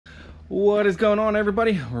What is going on,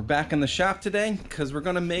 everybody? We're back in the shop today because we're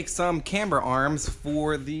going to make some camber arms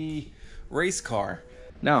for the race car.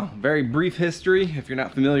 Now, very brief history, if you're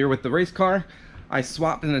not familiar with the race car, I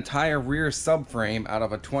swapped an entire rear subframe out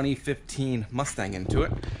of a 2015 Mustang into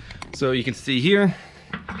it. So you can see here,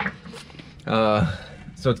 so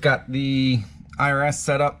it's got the IRS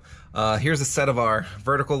setup. Here's a set of our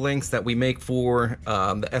vertical links that we make for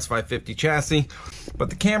the S550 chassis. But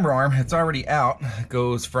the camber arm, it's already out. It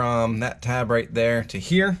goes from that tab right there to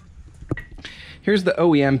here. Here's the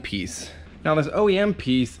OEM piece. Now this OEM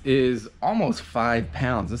piece is almost 5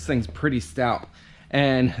 pounds. This thing's pretty stout.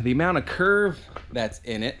 And the amount of curve that's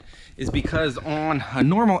in it is because on a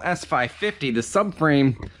normal S550, the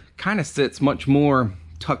subframe kind of sits much more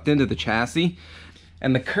tucked into the chassis.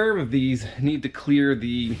 And the curve of these need to clear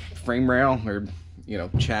the frame rail or,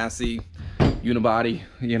 chassis, unibody,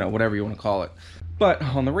 whatever you want to call it. But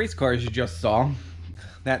on the race cars you just saw,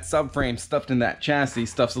 that subframe stuffed in that chassis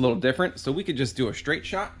stuff's a little different. So we could just do a straight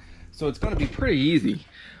shot. So it's going to be pretty easy.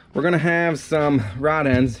 We're going to have some rod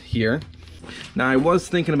ends here. Now I was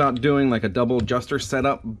thinking about doing like a double adjuster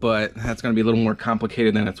setup, but that's going to be a little more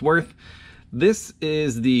complicated than it's worth. This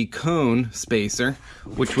is the cone spacer,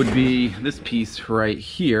 which would be this piece right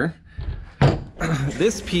here.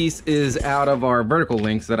 This piece is out of our vertical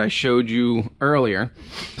links that I showed you earlier.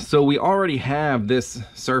 So we already have this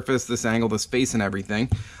surface, this angle, this face and everything,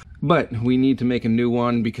 but we need to make a new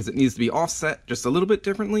one because it needs to be offset just a little bit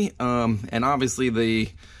differently. And obviously the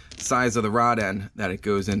size of the rod end that it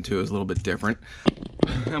goes into is a little bit different.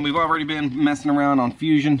 And we've already been messing around on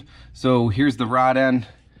Fusion. So here's the rod end.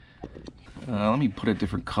 Let me put a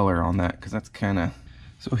different color on that because that's kind of...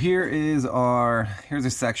 So here's a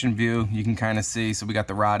section view. You can kind of see, so we got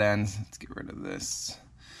the rod ends. Let's get rid of this.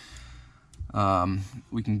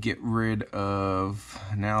 We can get rid of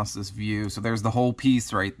analysis view. So there's the whole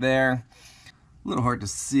piece right there. A little hard to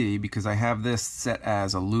see because I have this set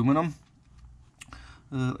as aluminum.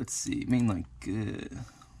 Let's see,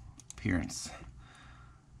 appearance.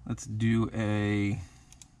 Let's do an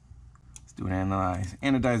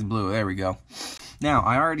anodized blue. There we go. Now,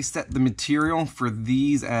 I already set the material for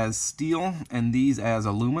these as steel and these as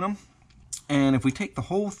aluminum. And if we take the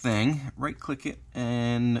whole thing, right-click it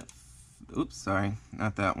and... Oops, sorry,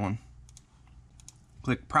 not that one.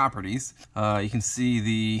 Click Properties. You can see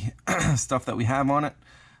the stuff that we have on it.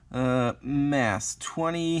 Mass,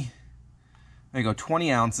 20... There you go,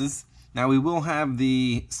 20 ounces. Now, we will have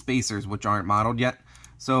the spacers, which aren't modeled yet.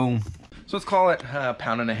 So let's call it a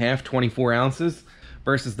pound and a half, 24 ounces.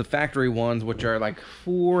 Versus the factory ones, which are like a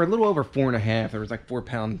little over 4.5. There was like 4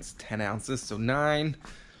 pounds, 10 ounces. So 9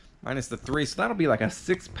 minus the 3. So that'll be like a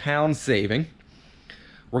 6 pound saving.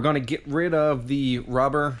 We're going to get rid of the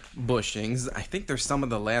rubber bushings. I think there's some of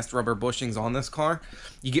the last rubber bushings on this car.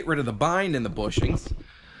 You get rid of the bind in the bushings.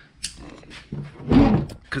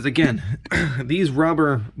 Because again, these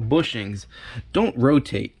rubber bushings don't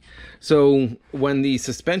rotate. So when the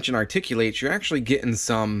suspension articulates, you're actually getting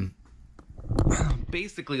some...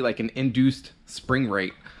 basically like an induced spring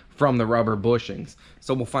rate from the rubber bushings.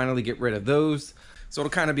 So we'll finally get rid of those. So it'll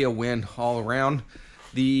kind of be a win all around.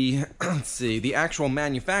 The let's see, the actual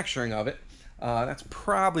manufacturing of it, that's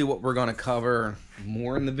probably what we're going to cover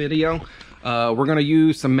more in the video. We're going to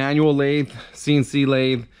use some manual lathe, CNC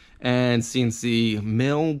lathe, and CNC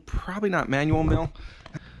mill. Probably not manual mill.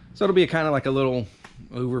 So it'll be kind of like a little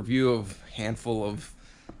overview of a handful of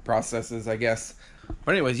processes, I guess.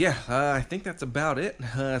 But anyways, yeah, I think that's about it.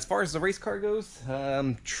 As far as the race car goes,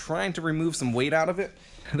 I'm trying to remove some weight out of it.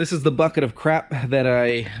 This is the bucket of crap that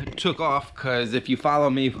I took off, because if you follow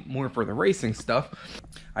me more for the racing stuff,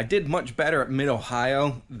 I did much better at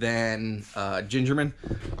Mid-Ohio than Gingerman.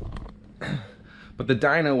 But the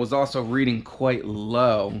dyno was also reading quite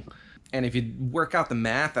low. And if you work out the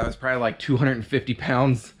math, I was probably like 250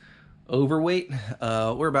 pounds overweight.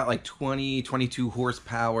 We're about like 22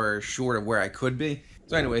 horsepower short of where I could be.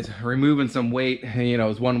 So anyways, removing some weight,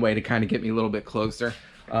 is one way to kind of get me a little bit closer.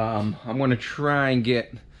 I'm going to try and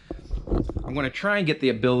get the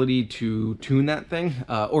ability to tune that thing,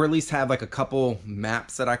 or at least have like a couple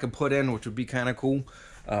maps that I could put in, which would be kind of cool.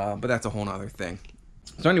 But that's a whole nother thing.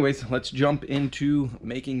 So anyways, let's jump into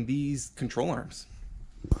making these control arms.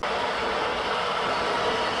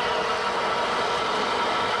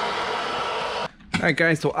 Alright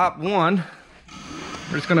guys, so op 1,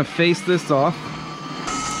 we're just going to face this off.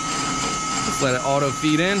 Just let it auto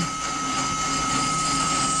feed in.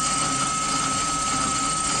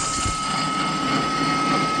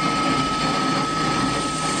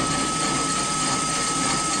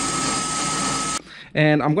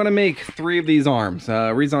 And I'm gonna make 3 of these arms.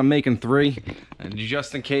 Reason I'm making 3,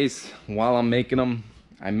 just in case while I'm making them,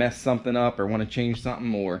 I mess something up or want to change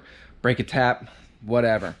something or break a tap,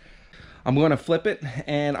 whatever. I'm gonna flip it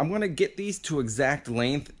and I'm gonna get these to exact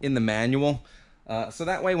length in the manual. So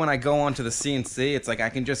that way when I go onto the CNC, it's like I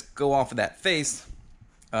can just go off of that face.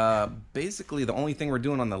 Basically the only thing we're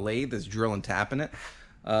doing on the lathe is drill and tapping it.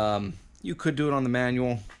 You could do it on the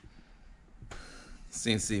manual.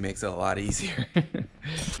 CNC makes it a lot easier.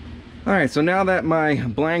 Alright, so now that my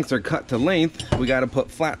blanks are cut to length, we got to put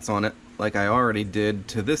flats on it like I already did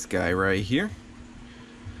to this guy right here.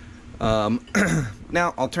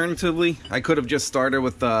 Now alternatively, I could have just started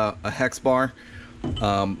with a hex bar,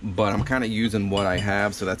 but I'm kind of using what I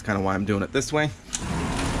have, so that's kind of why I'm doing it this way.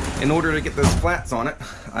 In order to get those flats on it,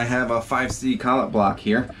 I have a 5C collet block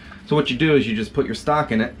here. So what you do is you just put your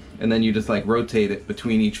stock in it, and then you just like rotate it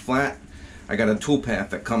between each flat. I got a tool path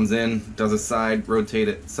that comes in, does a side, rotate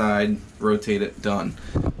it, done.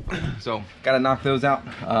 So gotta knock those out.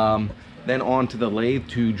 Then on to the lathe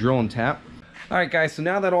to drill and tap. Alright guys, so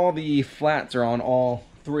now that all the flats are on all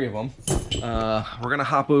 3 of them, we're gonna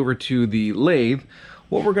hop over to the lathe.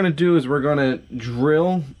 What we're gonna do is we're gonna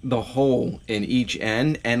drill the hole in each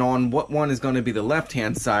end, and on what one is gonna be the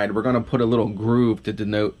left-hand side, we're gonna put a little groove to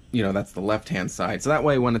denote, you know, that's the left-hand side. So that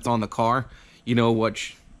way when it's on the car, you know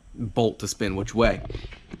which bolt to spin which way.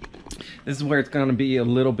 This is where it's gonna be a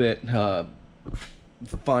little bit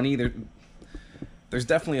funny. There's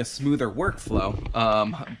definitely a smoother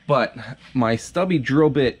workflow, but my stubby drill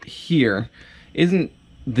bit here isn't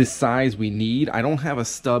the size we need. I don't have a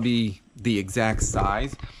stubby the exact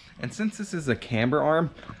size, and since this is a camber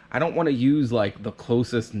arm, I don't want to use like the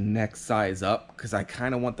closest next size up, because I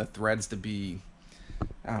kind of want the threads to be,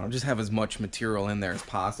 I don't know, just have as much material in there as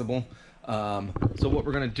possible. So what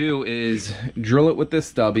we're gonna do is drill it with this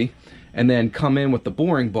stubby and then come in with the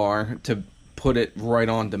boring bar to put it right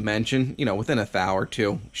on dimension, you know, within a thou or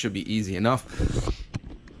two. Should be easy enough.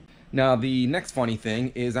 Now the next funny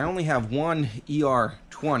thing is I only have one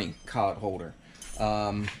ER20 collet holder.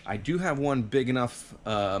 I do have one big enough.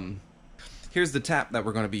 Here's the tap that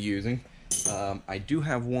we're going to be using. I do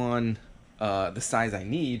have one the size I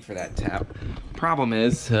need for that tap. Problem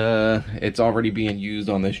is it's already being used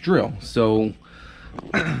on this drill, so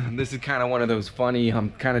this is kind of one of those funny,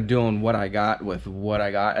 I'm kind of doing what I got with what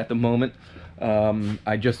I got at the moment.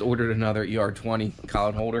 I just ordered another ER20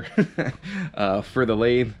 collet holder for the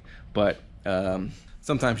lathe, but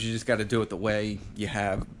sometimes you just got to do it the way you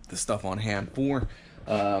have the stuff on hand for.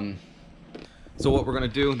 So what we're gonna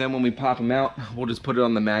do then, when we pop them out, we'll just put it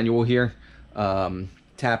on the manual here,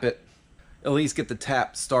 tap it, at least get the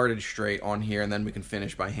tap started straight on here, and then we can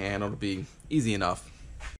finish by hand. It'll be easy enough.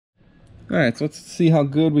 All right, so let's see how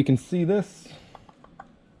good we can see this.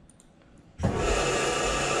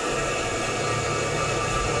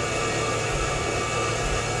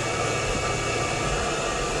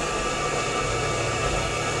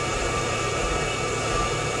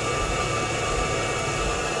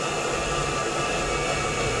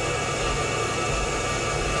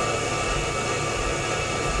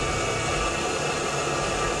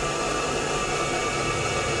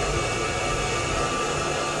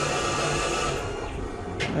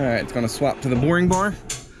 Alright, it's going to swap to the boring bar.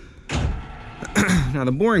 Now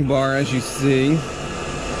the boring bar, as you see,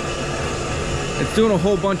 it's doing a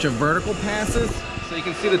whole bunch of vertical passes, so you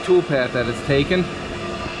can see the tool path that it's taken.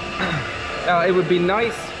 Now it would be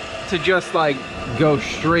nice to just like go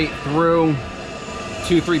straight through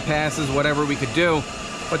 2-3 passes, whatever we could do,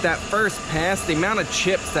 but that first pass, the amount of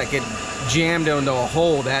chips that get jammed into a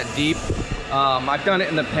hole that deep, I've done it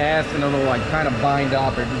in the past and it'll like kind of bind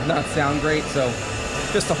up or does not sound great, so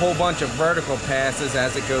just a whole bunch of vertical passes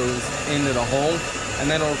as it goes into the hole,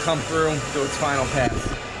 and then it'll come through to its final pass.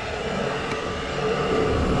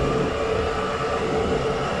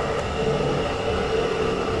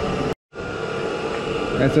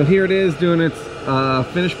 Alright, so here it is doing its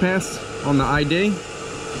finish pass on the ID.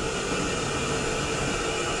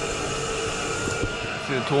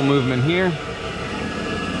 See the tool movement here.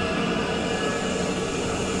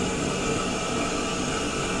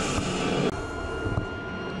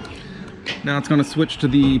 Now it's going to switch to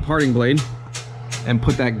the parting blade and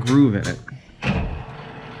put that groove in it.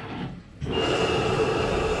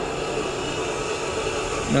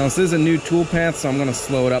 Now this is a new tool path, so I'm going to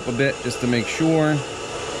slow it up a bit just to make sure.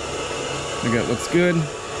 Okay, it looks good.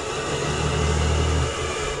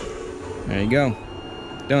 There you go.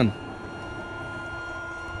 Done.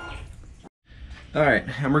 Alright,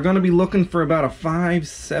 and we're going to be looking for about a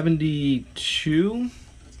 572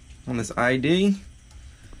 on this ID.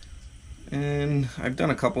 And I've done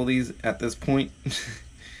a couple of these at this point.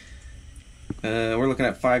 We're looking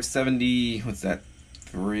at 570, what's that,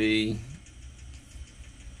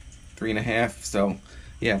 3.5, so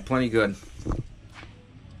yeah, plenty good.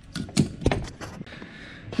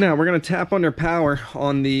 Now we're going to tap under power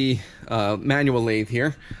on the manual lathe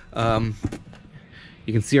here. You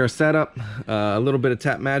can see our setup, a little bit of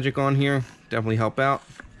tap magic on here, definitely help out.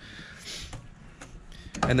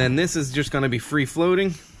 And then this is just going to be free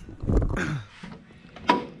floating.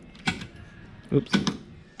 Oops.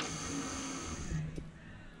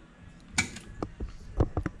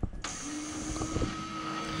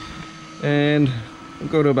 And we'll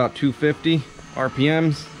go to about 250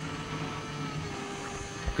 RPMs.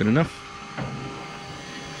 Good enough.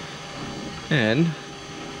 And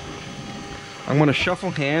I'm going to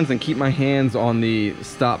shuffle hands and keep my hands on the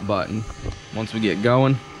stop button once we get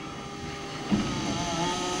going.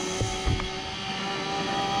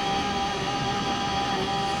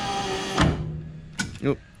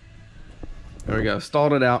 Oop. There we go,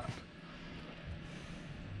 stalled it out.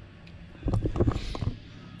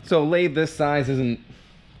 So lathe this size isn't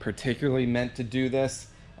particularly meant to do this,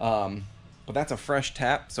 but that's a fresh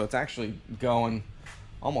tap, so it's actually going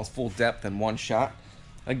almost full depth in one shot.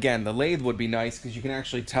 Again, the lathe would be nice because you can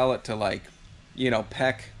actually tell it to, like, you know,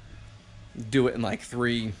 peck, do it in like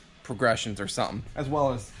 3 progressions or something, as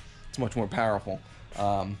well as it's much more powerful.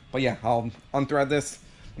 But yeah, I'll unthread this,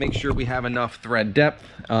 make sure we have enough thread depth,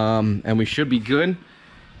 and we should be good,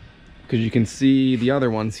 because you can see the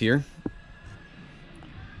other ones here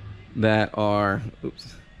that are,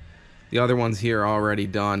 oops, the other ones here are already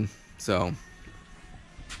done. So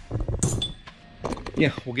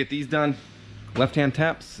yeah, we'll get these done, left hand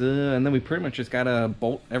taps, and then we pretty much just gotta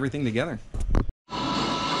bolt everything together.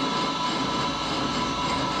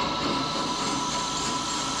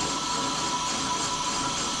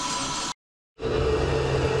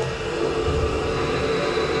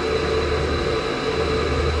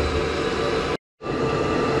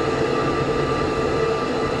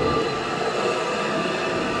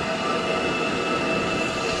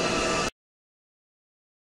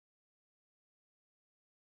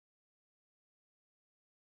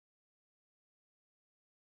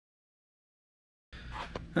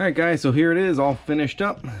 Alright guys, so here it is all finished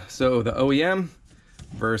up. So the OEM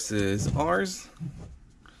versus ours.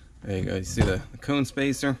 There you go, you see the cone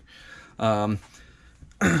spacer. Now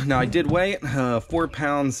I did weigh it, 4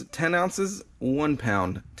 pounds 10 ounces, 1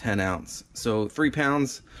 pound 10 ounce. So 3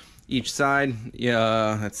 pounds each side,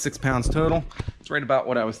 yeah, that's 6 pounds total. It's right about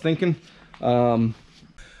what I was thinking. We're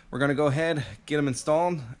gonna go ahead, get them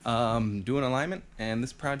installed, do an alignment, and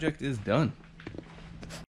this project is done.